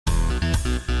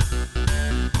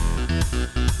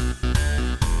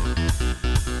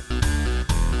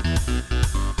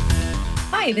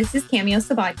Hi, this is Cameo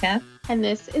Sabatka. And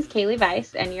this is Kaylee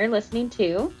Weiss, and you're listening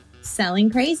to Selling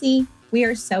Crazy. We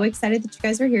are so excited that you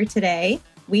guys are here today.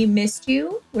 We missed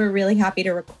you. We're really happy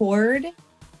to record.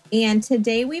 And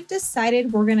today we've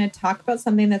decided we're going to talk about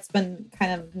something that's been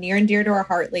kind of near and dear to our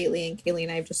heart lately. And Kaylee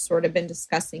and I have just sort of been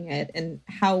discussing it and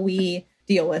how we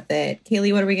deal with it.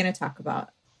 Kaylee, what are we going to talk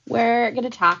about? We're going to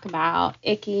talk about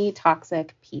icky,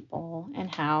 toxic people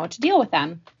and how to deal with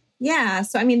them. Yeah.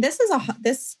 So, I mean,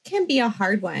 this can be a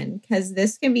hard one because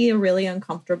this can be a really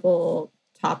uncomfortable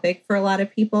topic for a lot of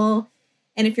people.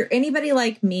 And if you're anybody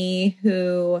like me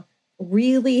who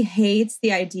really hates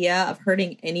the idea of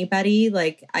hurting anybody,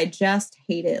 like I just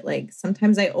hate it. Like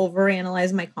sometimes I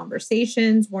overanalyze my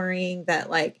conversations, worrying that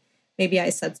like maybe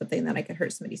I said something that I could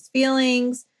hurt somebody's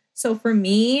feelings. So for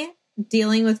me,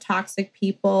 dealing with toxic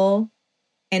people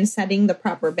and setting the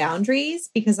proper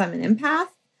boundaries because I'm an empath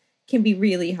can be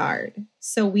really hard.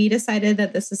 So we decided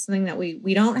that this is something that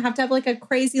we don't have to have like a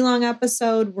crazy long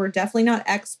episode. We're definitely not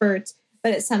experts,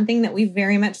 but it's something that we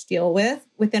very much deal with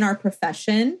within our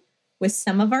profession, with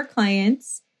some of our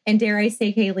clients, and dare I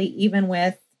say, Kaylee, even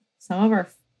with some of our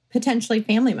potentially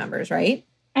family members, right?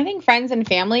 I think friends and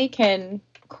family can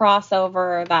cross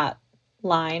over that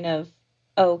line of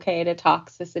okay to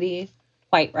toxicity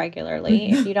quite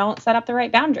regularly if you don't set up the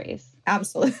right boundaries.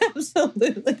 Absolutely.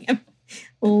 Absolutely. I'm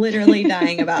literally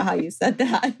dying about how you said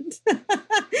that.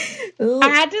 I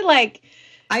had to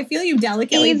I feel you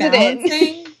delicately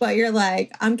balancing, but you're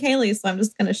like, I'm Kaylee, so I'm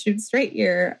just going to shoot straight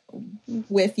here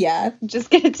with you. Just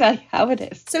going to tell you how it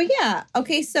is. So yeah.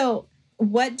 Okay. So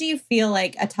what do you feel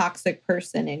like a toxic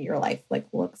person in your life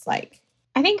looks like?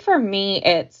 I think for me,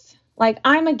 it's like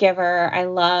I'm a giver. I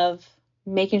love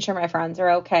making sure my friends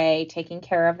are okay, taking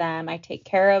care of them. I take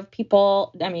care of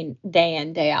people. I mean, day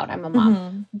in, day out, I'm a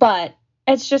mom, but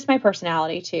it's just my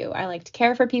personality too. I like to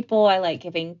care for people. I like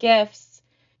giving gifts,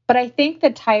 but I think the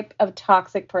type of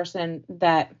toxic person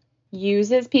that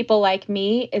uses people like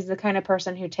me is the kind of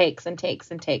person who takes and takes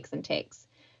and takes and takes,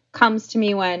 comes to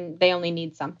me when they only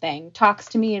need something, talks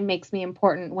to me and makes me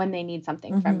important when they need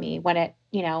something from me, when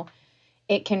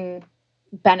it can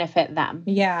benefit them.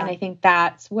 Yeah. And I think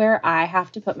that's where I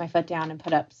have to put my foot down and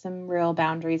put up some real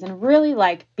boundaries and really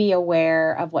be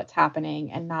aware of what's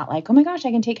happening and not like, oh my gosh,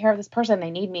 I can take care of this person.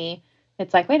 They need me.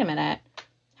 It's like, wait a minute.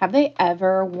 Have they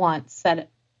ever once said,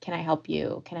 can I help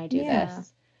you? Can I do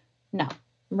this? No.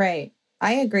 Right.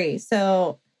 I agree.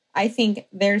 So I think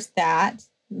there's that.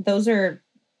 That's something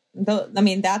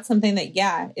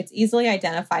that, it's easily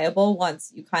identifiable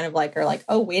once you kind of are like,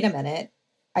 oh, wait a minute.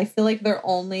 I feel like they're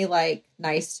only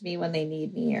nice to me when they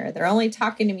need me, or they're only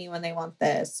talking to me when they want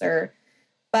this,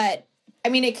 but I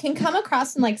mean, it can come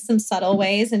across in some subtle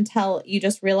ways until you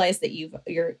just realize that you're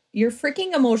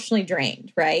freaking emotionally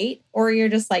drained, right? Or you're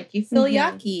just you feel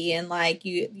yucky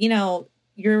and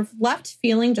you're left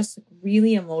feeling just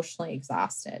really emotionally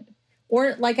exhausted.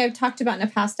 Or I've talked about in a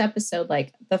past episode,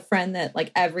 the friend that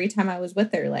every time I was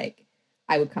with her,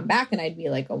 I would come back and I'd be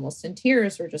almost in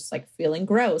tears or just feeling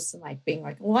gross and being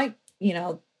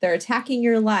they're attacking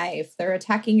your life. They're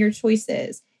attacking your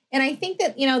choices. And I think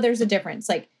that, there's a difference.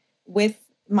 With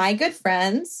my good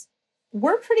friends,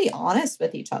 we're pretty honest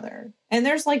with each other. And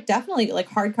there's definitely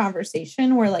hard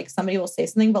conversation where somebody will say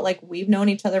something, but we've known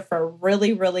each other for a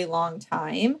really, really long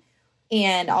time.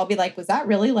 And I'll be like, was that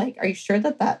really are you sure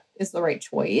that that is the right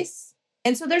choice?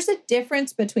 And so there's a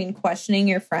difference between questioning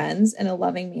your friends in a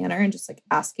loving manner and just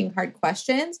asking hard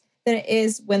questions than it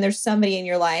is when there's somebody in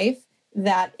your life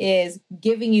that is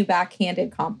giving you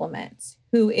backhanded compliments,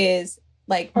 who is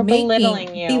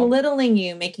belittling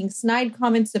you, making snide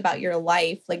comments about your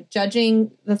life,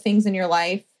 judging the things in your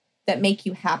life that make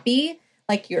you happy.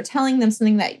 You're telling them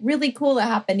something that really cool that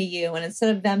happened to you. And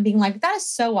instead of them being that is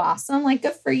so awesome,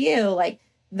 good for you.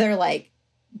 They're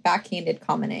backhanded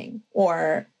commenting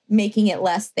or making it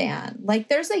less than.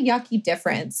 There's a yucky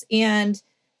difference. And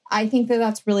I think that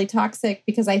that's really toxic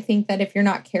because I think that if you're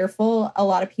not careful, a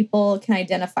lot of people can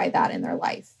identify that in their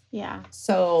life. Yeah.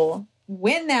 So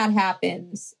when that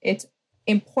happens, it's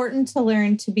important to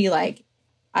learn to be I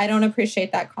don't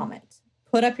appreciate that comment.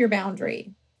 Put up your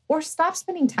boundary or stop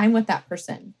spending time with that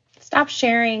person. Stop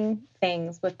sharing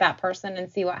things with that person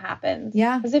and see what happens.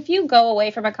 Yeah. Because if you go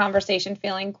away from a conversation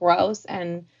feeling gross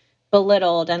and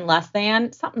belittled and less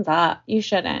than, something's up. You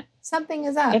shouldn't. Something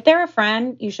is up. If they're a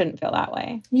friend, you shouldn't feel that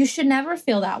way. You should never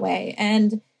feel that way.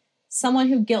 And someone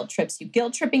who guilt trips you.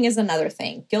 Guilt tripping is another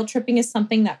thing. Guilt tripping is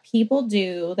something that people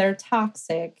do that are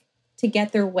toxic to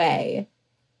get their way.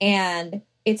 And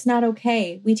it's not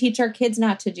okay. We teach our kids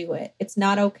not to do it. It's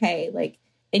not okay.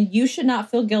 And you should not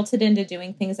feel guilted into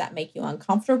doing things that make you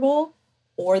uncomfortable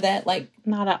or that like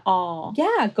not at all.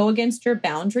 Yeah, go against your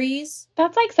boundaries.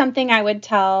 That's like something I would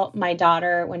tell my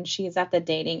daughter when she's at the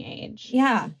dating age.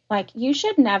 Yeah. Like, you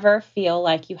should never feel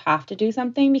like you have to do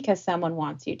something because someone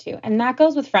wants you to. And that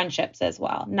goes with friendships as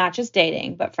well, not just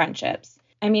dating, but friendships.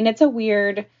 I mean, it's a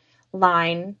weird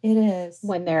line. It is.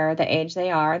 When they're the age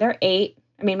they are. They're 8.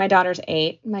 I mean, my daughter's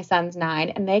 8, my son's 9,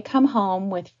 and they come home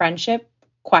with friendship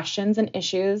questions and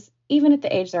issues, even at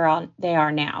the age they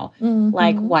are now. Mm-hmm.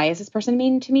 Like, why is this person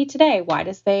mean to me today? Why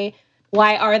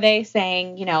are they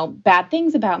saying, bad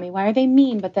things about me? Why are they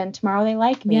mean? But then tomorrow they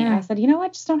like me. Yeah. And I said, you know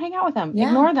what? Just don't hang out with them. Yeah.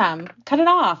 Ignore them. Cut it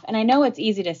off. And I know it's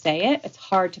easy to say it. It's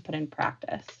hard to put in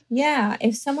practice. Yeah.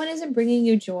 If someone isn't bringing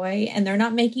you joy and they're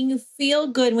not making you feel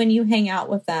good when you hang out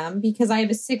with them, because I have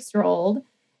a 6-year-old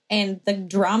and the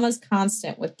drama's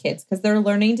constant with kids because they're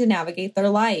learning to navigate their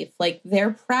life. Like,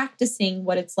 they're practicing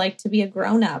what it's like to be a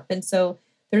grown-up. And so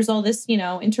there's all this,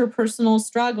 interpersonal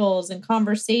struggles and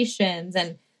conversations,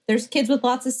 and there's kids with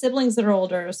lots of siblings that are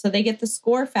older, so they get the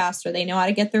score faster. They know how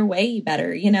to get their way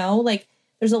better, like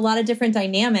there's a lot of different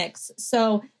dynamics.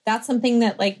 So that's something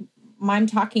that like I'm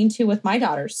talking to with my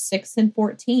daughters, 6 and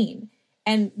 14.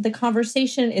 And the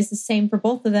conversation is the same for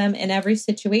both of them in every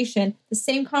situation. The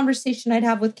same conversation I'd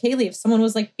have with Kaylee. If someone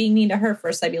was like being mean to her,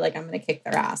 first I'd be like, I'm going to kick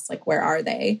their ass. Like, where are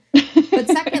they? But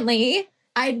secondly,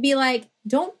 I'd be like,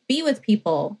 don't be with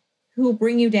people who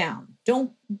bring you down.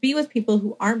 Don't be with people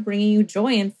who aren't bringing you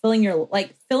joy and filling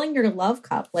your love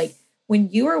cup. Like, when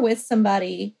you are with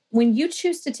somebody, when you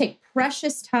choose to take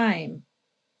precious time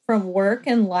from work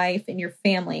and life and your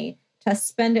family to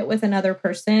spend it with another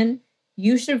person,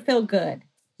 you should feel good.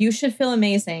 You should feel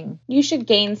amazing. You should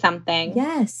gain something.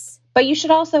 Yes. But you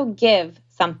should also give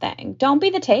something. Don't be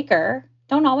the taker.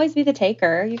 Don't always be the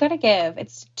taker. You got to give.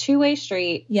 It's a two-way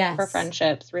street for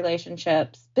friendships,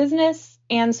 relationships, business,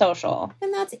 and social.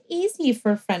 And that's easy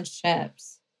for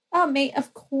friendships. Oh, mate,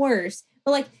 of course.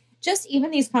 But like, just even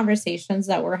these conversations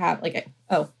that we're having,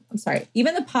 I'm sorry.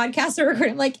 Even the podcast we're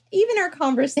recording, like even our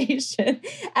conversation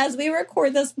as we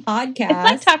record this podcast. It's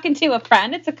like talking to a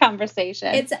friend. It's a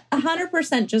conversation. It's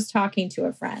 100% just talking to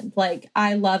a friend. Like,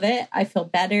 I love it. I feel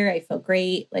better. I feel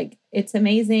great. Like, it's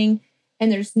amazing.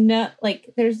 And there's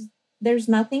there's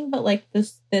nothing but like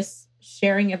this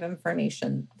sharing of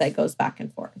information that goes back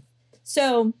and forth.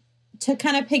 So to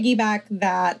kind of piggyback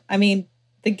that, I mean,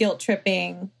 the guilt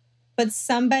tripping, but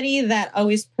somebody that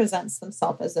always presents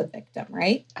themselves as a victim,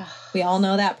 right? Ugh. We all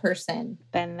know that person.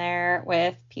 Been there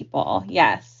with people.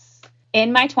 Yes.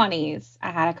 In my 20s,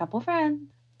 I had a couple friends.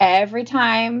 Every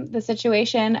time the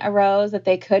situation arose that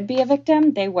they could be a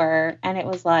victim, they were. And it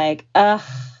was like, I'm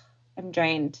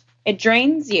drained. It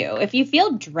drains you. If you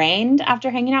feel drained after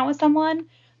hanging out with someone,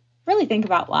 really think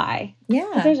about why.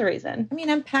 Yeah. There's a reason. I mean,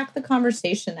 unpack the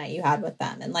conversation that you had with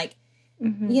them. And like,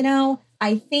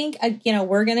 I think,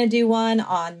 we're going to do one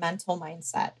on mental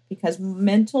mindset because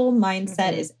mental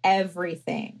mindset is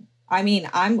everything. I mean,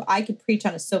 I could preach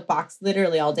on a soapbox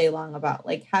literally all day long about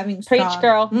like having strong... Preach,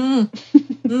 girl.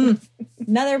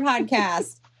 Another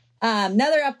podcast,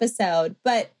 another episode.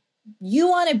 But you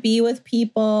want to be with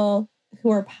people who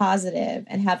are positive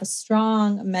and have a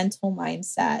strong mental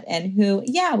mindset and who,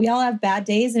 we all have bad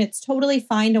days and it's totally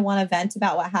fine to want to vent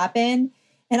about what happened.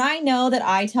 And I know that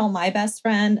I tell my best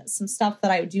friend some stuff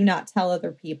that I do not tell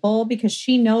other people because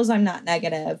she knows I'm not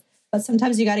negative, but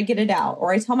sometimes you got to get it out.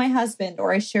 Or I tell my husband,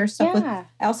 or I share stuff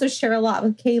I also share a lot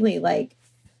with Kaylee,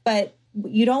 but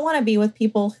you don't want to be with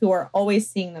people who are always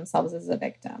seeing themselves as a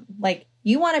victim. Like,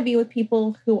 you want to be with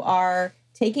people who are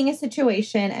taking a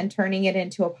situation and turning it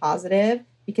into a positive,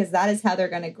 because that is how they're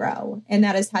going to grow. And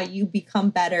that is how you become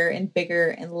better and bigger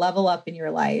and level up in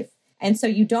your life. And so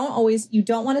you don't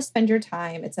want to spend your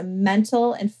time. It's a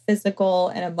mental and physical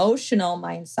and emotional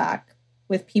mindset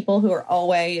with people who are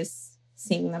always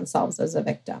seeing themselves as a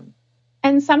victim.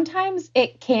 And sometimes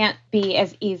it can't be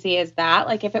as easy as that.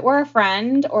 Like, if it were a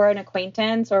friend or an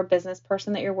acquaintance or a business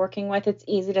person that you're working with, it's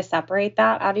easy to separate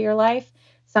that out of your life.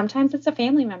 Sometimes it's a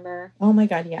family member. Oh my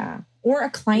God, yeah. Or a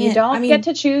client. You don't get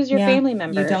to choose your family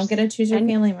members. You don't get to choose your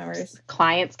family members.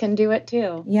 Clients can do it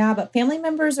too. Yeah, but family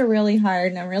members are really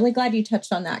hard. And I'm really glad you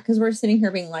touched on that because we're sitting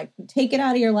here being like, take it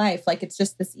out of your life. Like, it's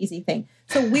just this easy thing.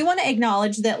 So we want to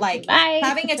acknowledge that, like,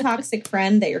 having a toxic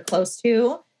friend that you're close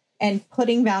to and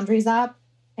putting boundaries up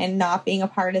and not being a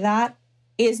part of that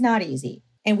is not easy.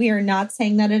 And we are not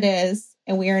saying that it is.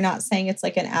 And we are not saying it's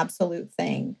like an absolute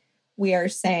thing. We are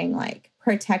saying, like,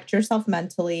 protect yourself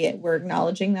mentally. We're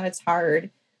acknowledging that it's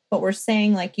hard, but we're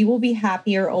saying, like, you will be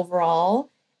happier overall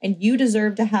and you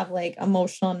deserve to have like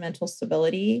emotional and mental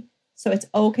stability. So it's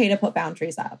okay to put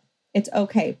boundaries up. It's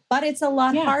okay. But it's a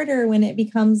lot harder when it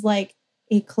becomes like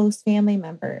a close family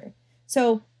member.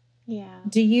 So Yeah.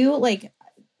 do you like,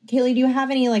 Kaylee, do you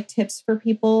have any like tips for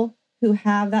people who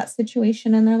have that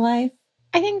situation in their life?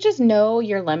 I think just know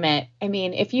your limit. I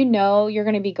mean, if you know you're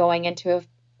going to be going into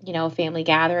a family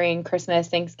gathering, Christmas,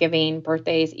 Thanksgiving,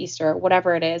 birthdays, Easter,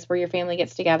 whatever it is, where your family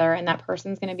gets together and that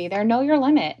person's going to be there, know your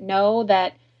limit. Know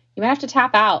that you might have to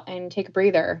tap out and take a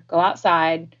breather, go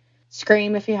outside,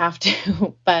 scream if you have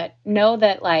to, but know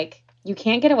that like you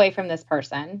can't get away from this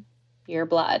person, your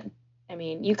blood. I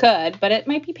mean, you could, but it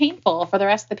might be painful for the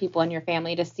rest of the people in your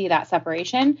family to see that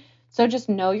separation. So just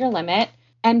know your limit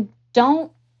and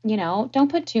don't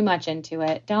put too much into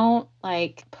it. Don't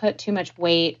like put too much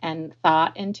weight and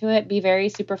thought into it. Be very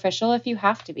superficial if you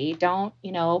have to be. Don't,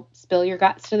 spill your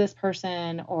guts to this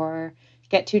person or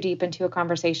get too deep into a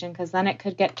conversation, because then it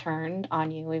could get turned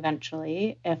on you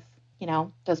eventually if,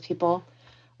 those people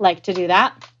like to do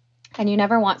that. And you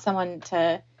never want someone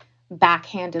to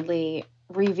backhandedly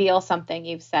reveal something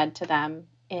you've said to them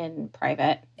in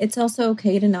private. It's also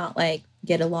okay to not like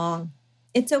get along.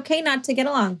 It's okay not to get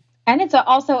along. And it's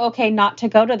also okay not to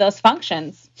go to those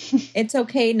functions. It's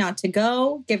okay not to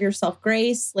go. Give yourself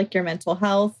grace, like your mental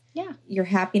health. Yeah. Your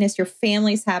happiness, your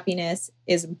family's happiness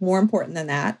is more important than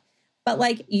that. But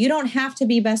like, you don't have to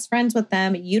be best friends with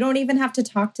them. You don't even have to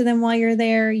talk to them while you're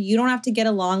there. You don't have to get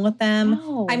along with them.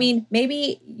 No. I mean,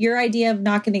 maybe your idea of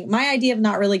my idea of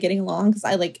not really getting along, because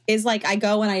I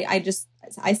go and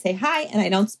I say hi and I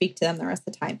don't speak to them the rest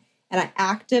of the time. And I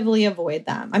actively avoid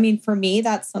them. I mean, for me,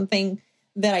 that's something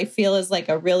that I feel is like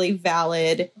a really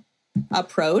valid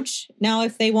approach. Now,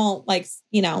 if they won't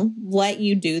let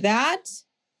you do that,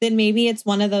 then maybe it's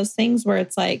one of those things where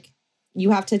it's like,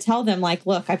 you have to tell them like,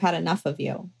 look, I've had enough of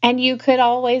you. And you could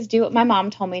always do what my mom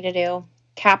told me to do.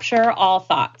 Capture all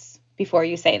thoughts before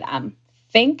you say them.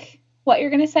 Think what you're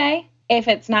going to say. If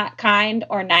it's not kind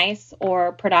or nice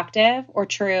or productive or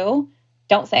true,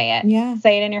 don't say it. Yeah.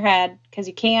 Say it in your head, because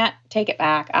you can't take it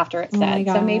back after it's said.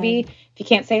 So maybe if you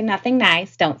can't say nothing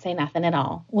nice, don't say nothing at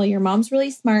all. Well, your mom's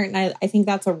really smart, and I think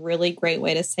that's a really great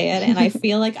way to say it. And I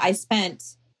feel like I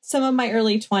spent some of my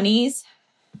early 20s,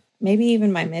 maybe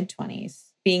even my mid 20s,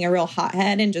 being a real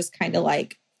hothead and just kind of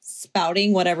like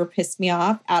spouting whatever pissed me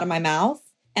off out of my mouth.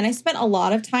 And I spent a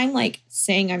lot of time like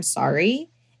saying I'm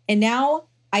sorry. And now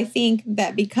I think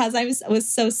that because I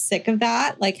was so sick of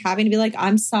that, like having to be like,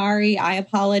 I'm sorry, I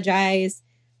apologize.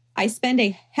 I spend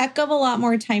a heck of a lot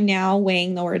more time now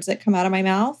weighing the words that come out of my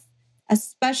mouth,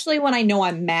 especially when I know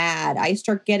I'm mad. I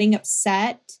start getting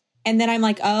upset. And then I'm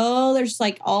like, oh, there's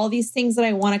like all these things that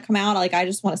I want to come out. Like, I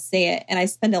just want to say it. And I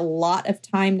spend a lot of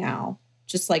time now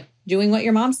just like doing what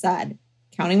your mom said,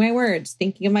 counting my words,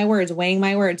 thinking of my words, weighing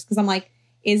my words. Because I'm like,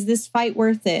 is this fight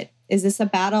worth it? Is this a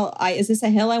battle? Is this a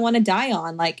hill I want to die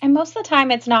on? Like, and most of the time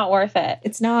it's not worth it.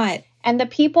 It's not. And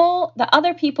the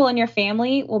other people in your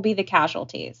family will be the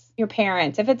casualties. Your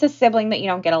parents, if it's a sibling that you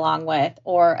don't get along with,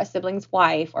 or a sibling's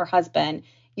wife or husband,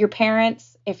 your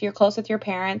parents, if you're close with your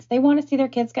parents, they want to see their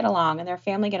kids get along and their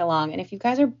family get along. And if you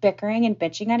guys are bickering and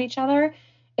bitching at each other,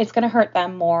 it's going to hurt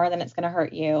them more than it's going to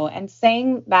hurt you. And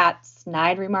saying that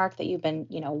snide remark that you've been,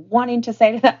 wanting to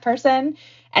say to that person,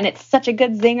 and it's such a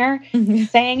good zinger,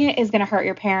 saying it is going to hurt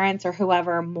your parents or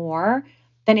whoever more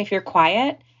than if you're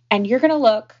quiet. And you're going to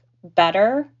look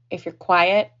better if you're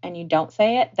quiet and you don't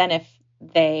say it than if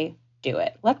they do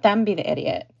it. Let them be the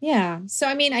idiot. Yeah. So,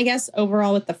 I mean, I guess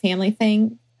overall with the family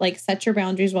thing, like set your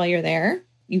boundaries while you're there.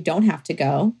 You don't have to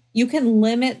go. You can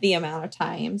limit the amount of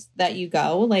times that you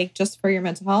go, like just for your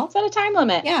mental health. Set a time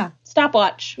limit. Yeah.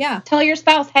 Stopwatch. Yeah. Tell your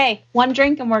spouse, hey, one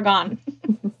drink and we're gone.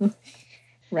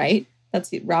 Right.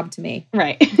 That's Rob to me.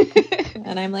 Right.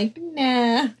 And I'm like,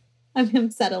 nah, I'm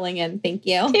settling in. Thank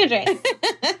you. 2 drinks.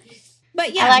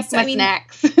 But yeah, I like my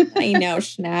snacks. I know,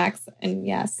 snacks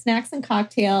and snacks and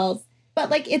cocktails. But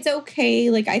like, it's okay.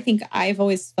 Like, I think I've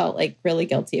always felt like really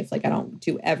guilty if like I don't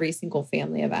do every single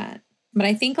family event. But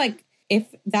I think like if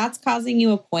that's causing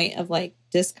you a point of like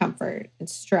discomfort and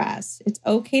stress, it's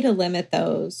okay to limit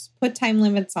those, put time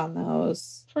limits on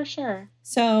those. For sure.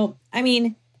 So, I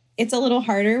mean, it's a little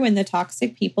harder when the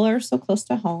toxic people are so close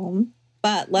to home.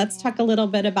 But let's talk a little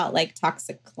bit about like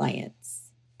toxic clients.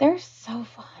 They're so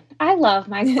fun. I love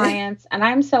my clients, and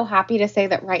I'm so happy to say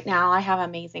that right now I have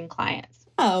amazing clients.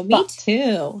 Oh, me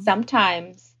too.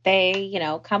 Sometimes they,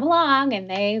 come along and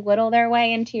they whittle their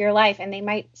way into your life, and they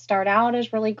might start out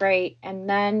as really great, and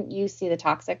then you see the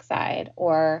toxic side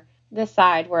or the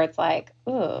side where it's like,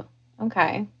 ooh,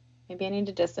 okay, maybe I need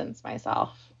to distance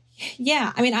myself.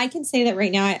 Yeah. I mean, I can say that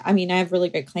right now. I have really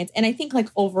great clients. And I think like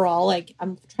overall, like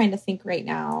I'm trying to think right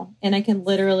now, and I can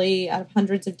literally out of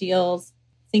hundreds of deals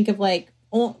think of like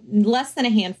less than a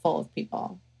handful of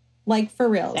people Like for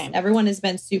real. Everyone has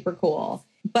been super cool.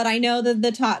 But I know that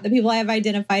the people I have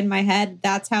identified in my head,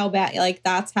 that's how bad, like,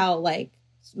 that's how, like,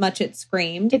 much it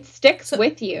screamed. It sticks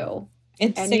with you.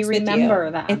 And you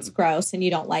remember that it's gross and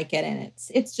you don't like it, and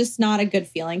it's just not a good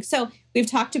feeling. So we've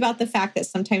talked about the fact that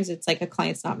sometimes it's like a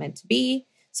client's not meant to be.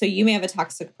 So you may have a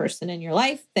toxic person in your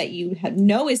life that you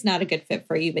know is not a good fit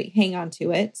for you, but you hang on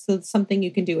to it. So something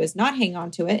you can do is not hang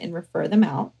on to it and refer them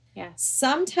out. Yeah.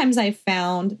 Sometimes I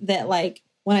found that, like,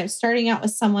 when I'm starting out with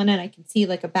someone and I can see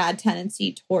like a bad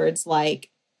tendency towards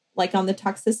like on the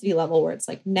toxicity level where it's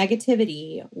like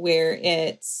negativity, where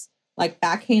it's like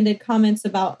backhanded comments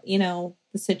about, you know,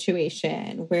 the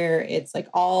situation, where it's like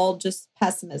all just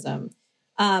pessimism.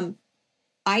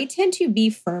 I tend to be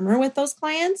firmer with those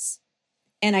clients,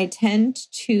 and I tend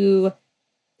to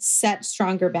set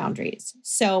stronger boundaries.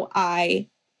 So I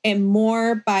am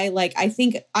more by like, I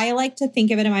think I like to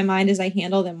think of it in my mind as I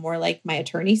handle them more like my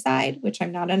attorney side, which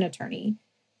I'm not an attorney,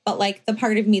 but like the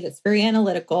part of me that's very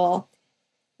analytical,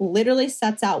 literally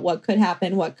sets out what could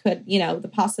happen, what could, you know, the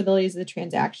possibilities of the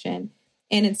transaction.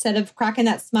 And instead of cracking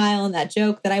that smile and that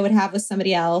joke that I would have with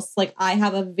somebody else, like I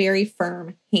have a very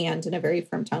firm hand and a very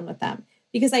firm tone with them,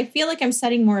 because I feel like I'm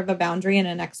setting more of a boundary and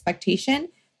an expectation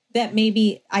that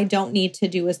maybe I don't need to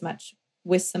do as much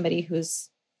with somebody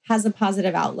has a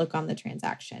positive outlook on the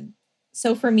transaction.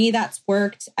 So for me, that's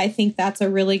worked. I think that's a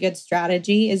really good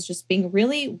strategy, is just being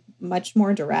really much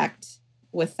more direct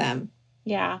with them.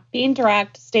 Yeah. Being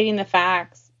direct, stating the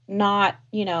facts, not,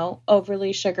 you know,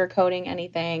 overly sugarcoating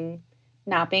anything,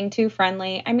 not being too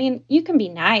friendly. I mean, you can be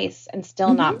nice and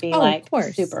still not be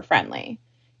super friendly.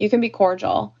 You can be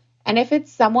cordial. And if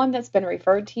it's someone that's been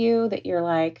referred to you that you're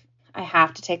like, I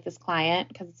have to take this client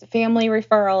because it's a family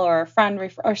referral or a friend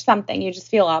referral or something, you just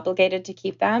feel obligated to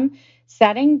keep them,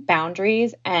 setting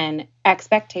boundaries and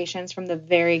expectations from the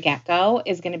very get-go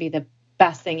is going to be the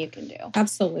best thing you can do.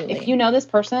 Absolutely. If you know this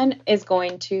person is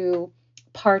going to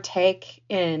partake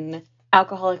in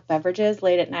alcoholic beverages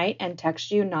late at night and text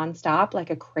you nonstop like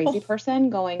a crazy person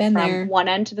going from one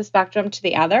end to the spectrum to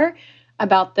the other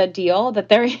about the deal that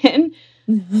they're in.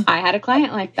 I had a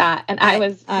client like that, and I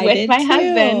was with my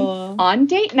husband on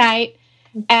date night,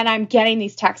 and I'm getting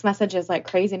these text messages like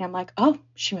crazy, and I'm like, oh,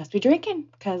 she must be drinking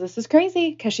because this is crazy,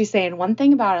 because she's saying one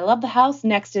thing about I love the house,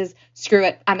 next is screw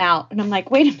it, I'm out. And I'm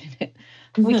like, wait a minute,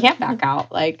 we can't back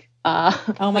out. Like,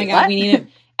 oh my God, we need it.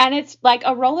 And it's like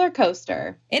a roller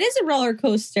coaster. It is a roller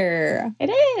coaster. It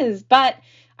is. But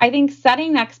I think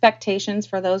setting expectations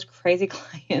for those crazy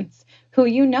clients who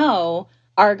you know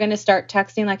are going to start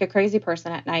texting like a crazy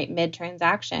person at night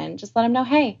mid-transaction, just let them know,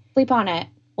 hey, sleep on it.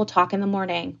 We'll talk in the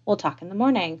morning. We'll talk in the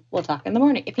morning. We'll talk in the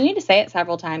morning. If you need to say it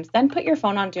several times, then put your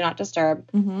phone on Do Not Disturb.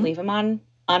 Leave them on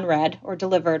unread or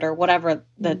delivered or whatever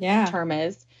the term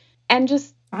is. And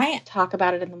just talk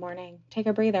about it in the morning. Take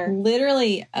a breather.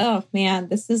 Literally, oh man,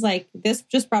 this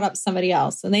just brought up somebody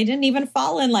else. And they didn't even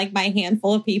fall in like my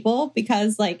handful of people,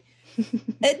 because like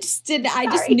it just did. I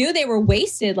just knew they were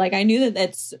wasted. Like I knew that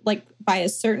it's like by a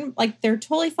certain, like they're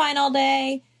totally fine all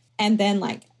day. And then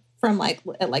like from like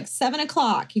at like 7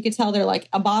 o'clock, you could tell they're like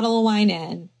a bottle of wine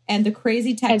in, and the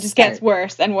crazy text it just gets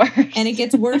worse and worse. And it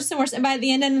gets worse and worse. And by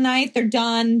the end of the night, they're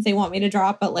done. They want me to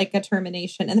drop at like a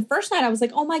termination. And the first night I was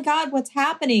like, oh my God, what's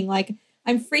happening? Like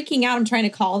I'm freaking out. I'm trying to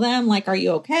call them. Like, are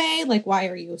you okay? Like, why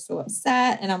are you so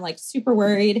upset? And I'm like super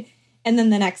worried. And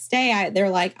then the next day they're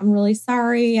like, I'm really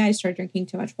sorry. I started drinking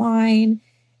too much wine.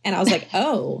 And I was like,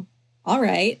 oh, all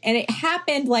right. And it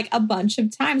happened like a bunch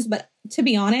of times. But to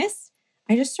be honest,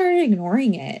 I just started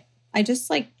ignoring it. I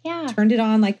just turned it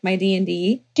on like my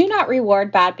D&D. Do not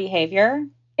reward bad behavior.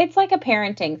 It's like a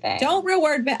parenting thing. Don't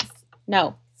reward bad.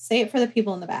 No. Say it for the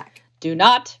people in the back. Do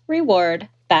not reward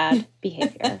bad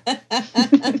behavior.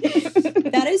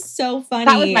 That is so funny.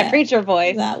 That was my preacher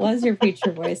voice. That was your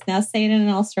preacher voice. Now say it in an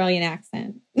Australian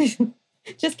accent.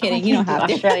 Just kidding. You don't have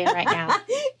to. Australian right now.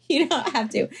 You don't have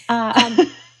to.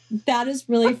 That is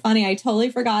really funny. I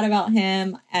totally forgot about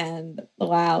him. And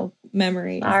wow,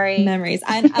 memories. Sorry. Memories.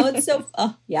 I was so,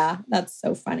 oh yeah, that's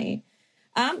so funny.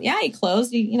 He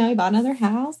closed, he bought another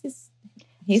house.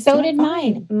 He's so did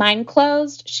mine. Mine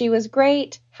closed. She was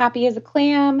great. Happy as a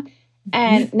clam.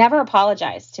 And never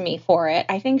apologized to me for it.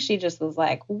 I think she just was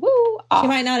like, woo. She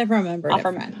might not have remembered it,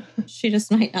 friend. She just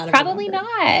might not have Probably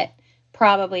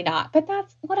not. But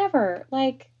that's whatever.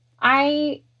 Like,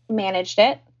 I managed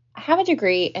it. I have a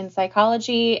degree in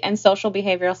psychology and social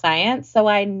behavioral science, so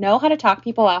I know how to talk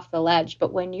people off the ledge.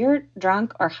 But when you're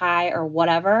drunk or high or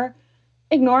whatever,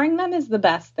 ignoring them is the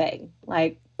best thing.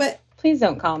 Like, but please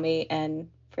don't call me and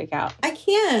freak out. I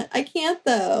can't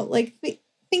though. Like,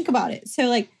 think about it. So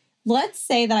like, let's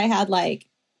say that I had like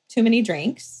too many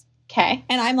drinks Okay.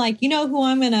 And I'm like, you know who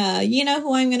I'm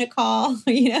gonna call?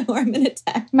 You know who I'm gonna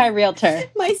text? My realtor.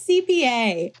 My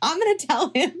CPA. I'm gonna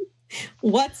tell him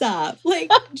what's up. Like,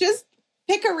 just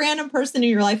pick a random person in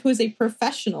your life who is a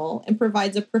professional and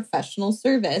provides a professional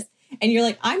service. And you're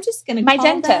like, I'm just gonna my call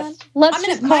dentist. them. Let's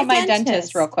just call my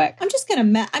dentist real quick. I'm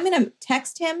gonna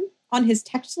text him on his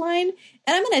text line,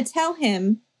 and I'm gonna tell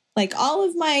him like all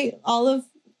of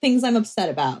things I'm upset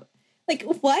about. Like,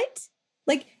 what?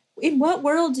 Like, in what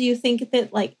world do you think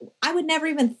that, like, I would never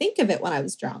even think of it when I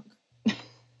was drunk?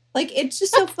 Like, it's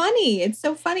just so funny. It's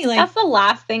so funny. Like, that's the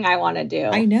last thing I want to do.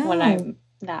 I know. When I'm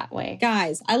that way.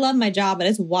 Guys, I love my job, but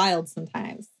it's wild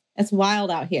sometimes. It's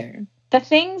wild out here. The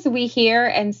things we hear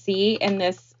and see in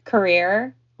this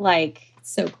career, like...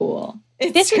 so cool.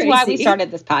 This is why we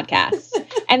started this podcast.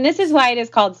 And this is why it is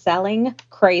called Selling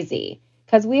Crazy.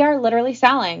 Because we are literally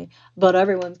selling, but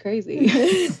everyone's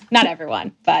crazy. Not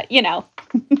everyone, but, you know,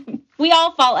 we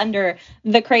all fall under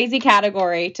the crazy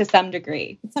category to some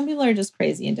degree. Some people are just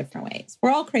crazy in different ways.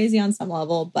 We're all crazy on some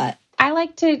level, but... I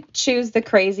like to choose the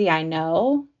crazy I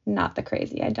know, not the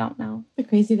crazy I don't know. The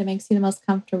crazy that makes you the most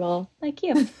comfortable. Like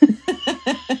you.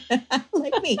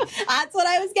 Like me. That's what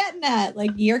I was getting at.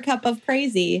 Like, your cup of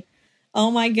crazy. Oh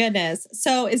my goodness.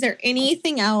 So is there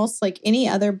anything else, like any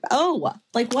other,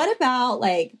 like what about,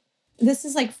 like, this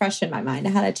is like fresh in my mind.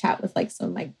 I had a chat with like some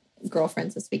of my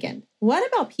girlfriends this weekend. What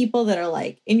about people that are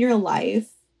like in your life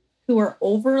who are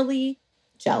overly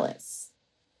jealous?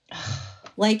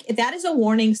 Like, that is a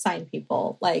warning sign,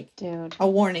 people. Like, dude, a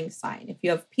warning sign. If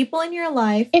you have people in your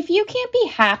life. If you can't be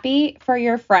happy for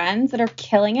your friends that are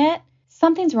killing it,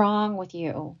 something's wrong with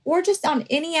you. Or just on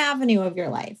any avenue of your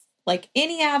life. Like,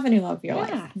 any avenue of your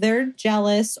life. They're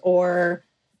jealous, or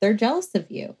they're jealous of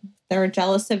you. They're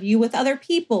jealous of you with other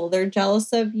people. They're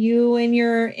jealous of you in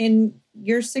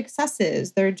your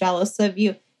successes. They're jealous of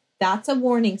you. That's a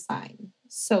warning sign.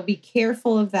 So be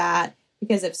careful of that,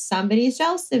 because if somebody's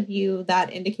jealous of you,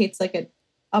 that indicates like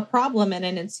a problem and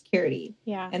an insecurity.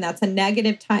 Yeah. And that's a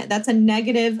negative time. That's a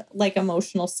negative, like,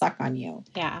 emotional suck on you.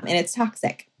 Yeah. And it's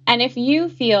toxic. And if you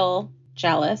feel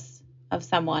jealous of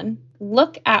someone,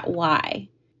 look at why,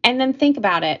 and then think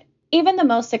about it. Even the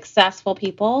most successful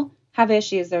people have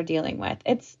issues they're dealing with.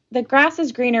 It's the grass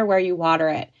is greener where you water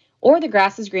it, or the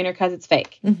grass is greener because it's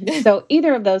fake. So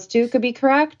either of those two could be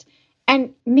correct.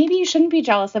 And maybe you shouldn't be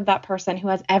jealous of that person who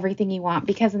has everything you want,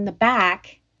 because in the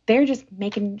back, they're just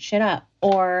making shit up.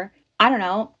 Or, I don't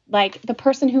know, like the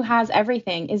person who has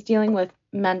everything is dealing with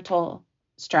mental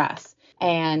stress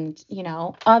and, you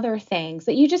know, other things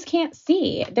that you just can't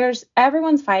see.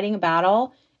 Everyone's fighting a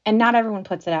battle, and not everyone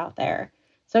puts it out there.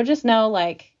 So just know,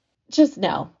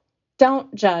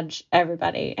 don't judge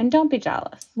everybody, and don't be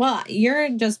jealous. Well,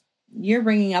 you're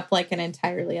bringing up like an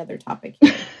entirely other topic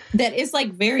here that is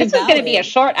like very This is going to be a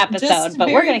short episode, but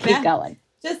we're going to keep going.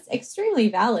 Just extremely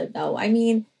valid, though. I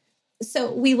mean,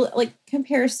 so we like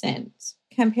comparisons.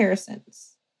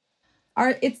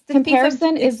 It's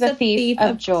the thief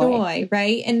of joy,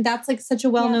 right? And that's like such a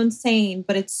well-known saying,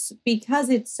 but it's because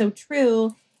it's so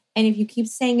true. And if you keep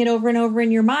saying it over and over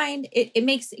in your mind, it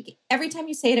makes, every time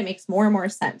you say it, it makes more and more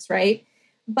sense, right?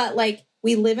 But like,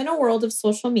 we live in a world of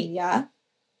social media.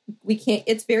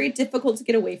 It's very difficult to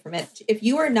get away from it. If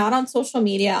you are not on social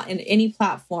media in any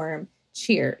platform,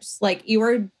 cheers. Like, you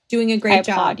are doing a great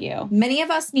job. I applaud you. Many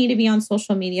of us need to be on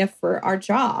social media for our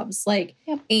jobs.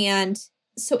 And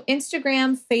so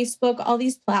Instagram, Facebook, all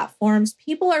these platforms,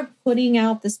 people are putting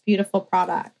out this beautiful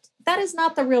product. That is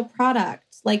not the real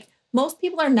product. Like, most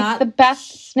people are not the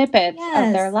best snippets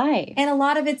of their life. And a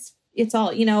lot of it's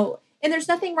all, you know, and there's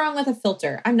nothing wrong with a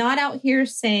filter. I'm not out here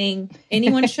saying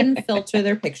anyone shouldn't filter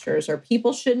their pictures, or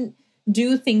people shouldn't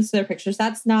do things to their pictures.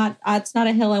 That's not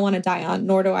a hill I want to die on,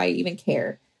 nor do I even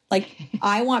care. Like,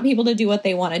 I want people to do what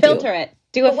they want to do. Filter it.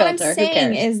 Do a filter. What I'm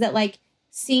saying is that, like,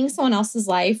 seeing someone else's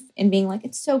life and being like,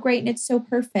 it's so great and it's so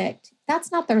perfect,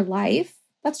 that's not their life.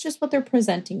 That's just what they're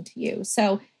presenting to you.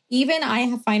 So even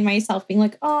I find myself being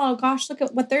like, oh gosh, look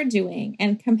at what they're doing,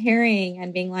 and comparing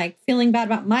and being like, feeling bad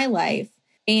about my life.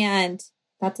 And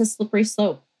that's a slippery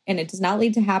slope, and it does not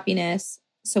lead to happiness.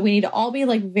 So we need to all be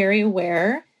like very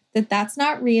aware that that's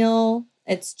not real.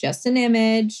 It's just an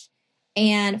image,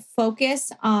 and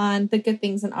focus on the good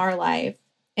things in our life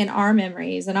and our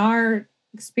memories and our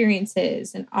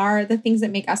experiences and the things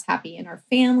that make us happy, and our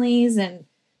families, and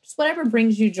just whatever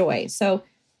brings you joy. So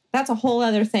that's a whole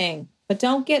other thing, but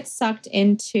don't get sucked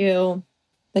into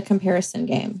the comparison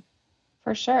game.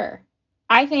 For sure.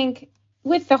 I think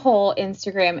with the whole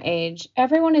Instagram age,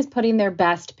 everyone is putting their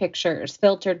best pictures,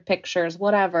 filtered pictures,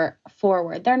 whatever,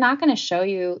 forward. They're not going to show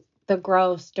you the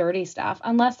gross, dirty stuff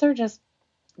unless they're just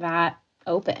that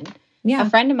open. Yeah. A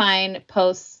friend of mine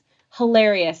posts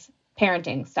hilarious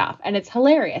parenting stuff, and it's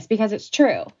hilarious because it's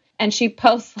true. And she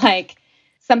posts like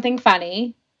something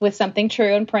funny with something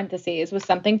true in parentheses with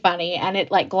something funny, and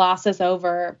it like glosses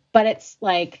over, but it's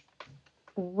like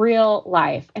real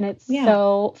life. And it's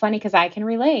so funny because I can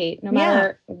relate no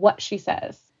matter what she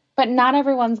says. But not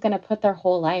everyone's going to put their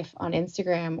whole life on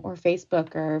Instagram or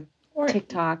Facebook or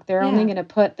TikTok. They're only going to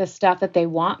put the stuff that they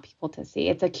want people to see.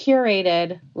 It's a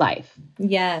curated life.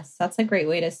 Yes, that's a great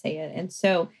way to say it.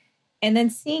 And then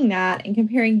seeing that and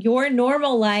comparing your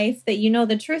normal life that you know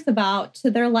the truth about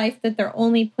to their life that they're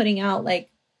only putting out like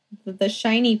the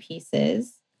shiny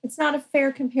pieces. It's not a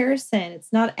fair comparison.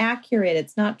 It's not accurate.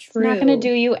 It's not true. It's not going to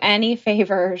do you any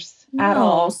favors at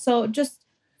all. So just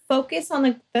focus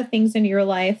on the things in your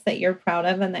life that you're proud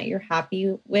of and that you're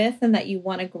happy with and that you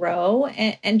want to grow,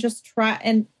 and just try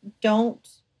and don't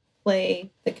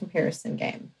play the comparison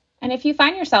game. And if you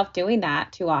find yourself doing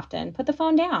that too often, put the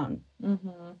phone down.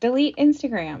 Mm-hmm. Delete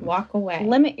Instagram. Walk away.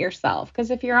 Limit yourself. Because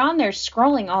if you're on there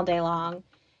scrolling all day long,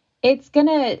 it's going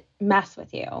to mess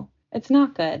with you. It's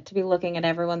not good to be looking at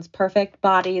everyone's perfect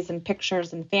bodies and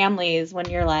pictures and families when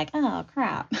you're like, oh,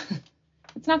 crap.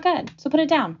 It's not good. So put it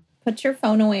down. Put your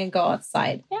phone away and go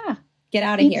outside. Yeah. Get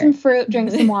out of here. Eat some fruit,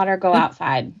 drink some water, go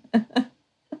outside.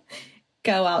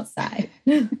 Go outside.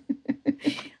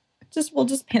 We'll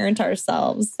just parent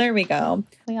ourselves. There we go.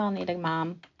 We all need a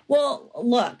mom. Well,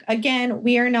 look, again,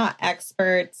 we are not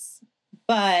experts,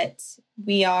 but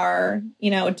we are, we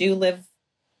live,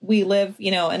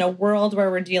 in a world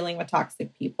where we're dealing with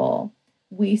toxic people.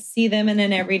 We see them in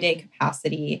an everyday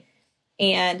capacity.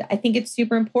 And I think it's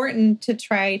super important to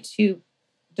try to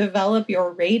develop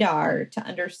your radar to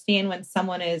understand when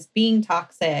someone is being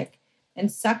toxic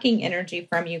and sucking energy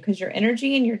from you, because your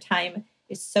energy and your time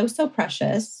is so, so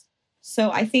precious. So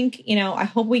I think, I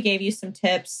hope we gave you some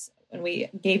tips and we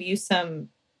gave you some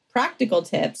practical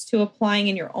tips to applying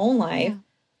in your own life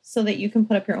so that you can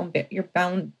put up your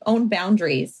own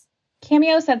boundaries.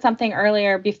 Cameo said something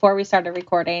earlier before we started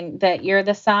recording that you're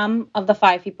the sum of the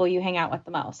 5 people you hang out with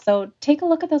the most. So take a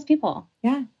look at those people.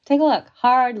 Yeah. Take a look.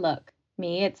 Hard look.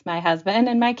 Me, it's my husband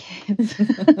and my kids.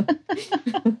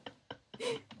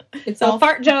 It's all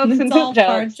fart jokes and poop jokes.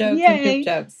 Fart jokes and poop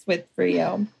jokes for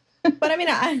you. But I mean,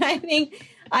 I think,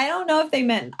 I don't know if they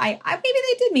meant, maybe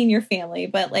they did mean your family,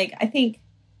 but like, I think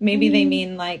maybe they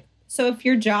mean like, so if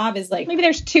your job is like. Maybe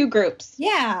there's 2 groups.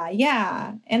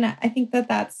 Yeah. And I think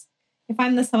that's, if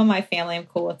I'm the sum of my family, I'm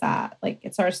cool with that. Like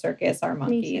it's our circus, our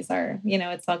monkeys,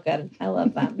 it's all good. I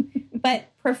love them. But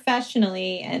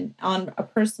professionally and on a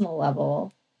personal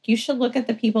level, you should look at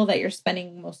the people that you're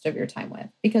spending most of your time with,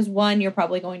 because one, you're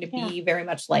probably going to be very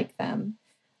much like them.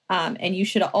 And you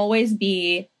should always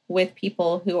be with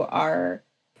people who are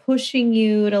pushing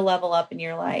you to level up in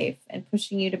your life and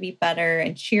pushing you to be better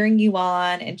and cheering you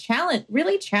on and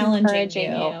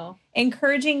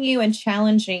encouraging you and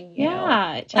challenging you.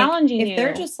 Yeah, challenging you. If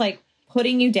they're just like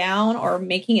putting you down or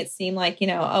making it seem like,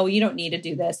 oh, you don't need to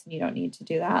do this and you don't need to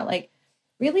do that. Like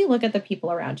really look at the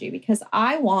people around you, because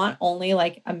I want only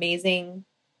like amazing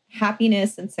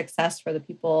happiness and success for the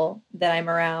people that I'm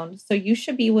around. So you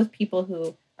should be with people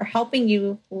who are helping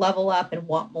you level up and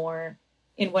want more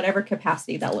in whatever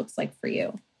capacity that looks like for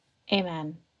you.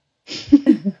 Amen.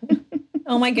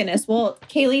 Oh my goodness. Well,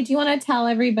 Kaylee, do you want to tell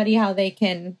everybody how they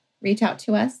can reach out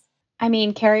to us? I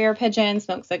mean, carrier pigeon,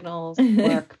 smoke signals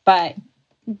work, but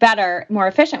better, more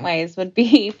efficient ways would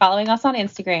be following us on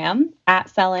Instagram at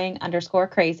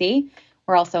selling_crazy.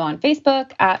 We're also on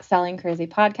Facebook at Selling Crazy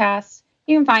Podcast.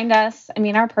 You can find us. I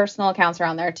mean, our personal accounts are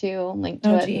on there too, linked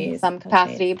to it in some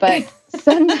capacity, but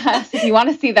send us, if you want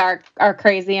to see our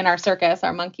crazy and our circus,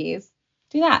 our monkeys,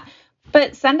 do that.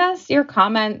 But send us your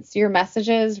comments, your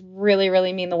messages really,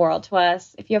 really mean the world to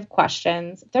us. If you have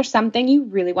questions, if there's something you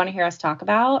really want to hear us talk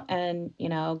about and,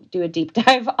 do a deep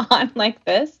dive on like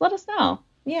this, let us know.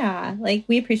 Yeah,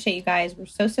 we appreciate you guys. We're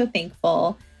so, so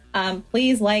thankful.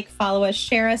 Please follow us,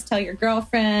 share us, tell your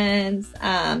girlfriends.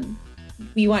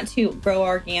 We want to grow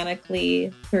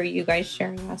organically through you guys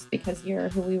sharing us, because you're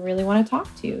who we really want to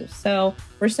talk to. So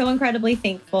we're so incredibly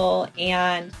thankful.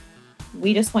 And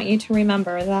we just want you to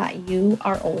remember that you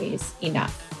are always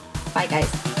enough. Bye, guys.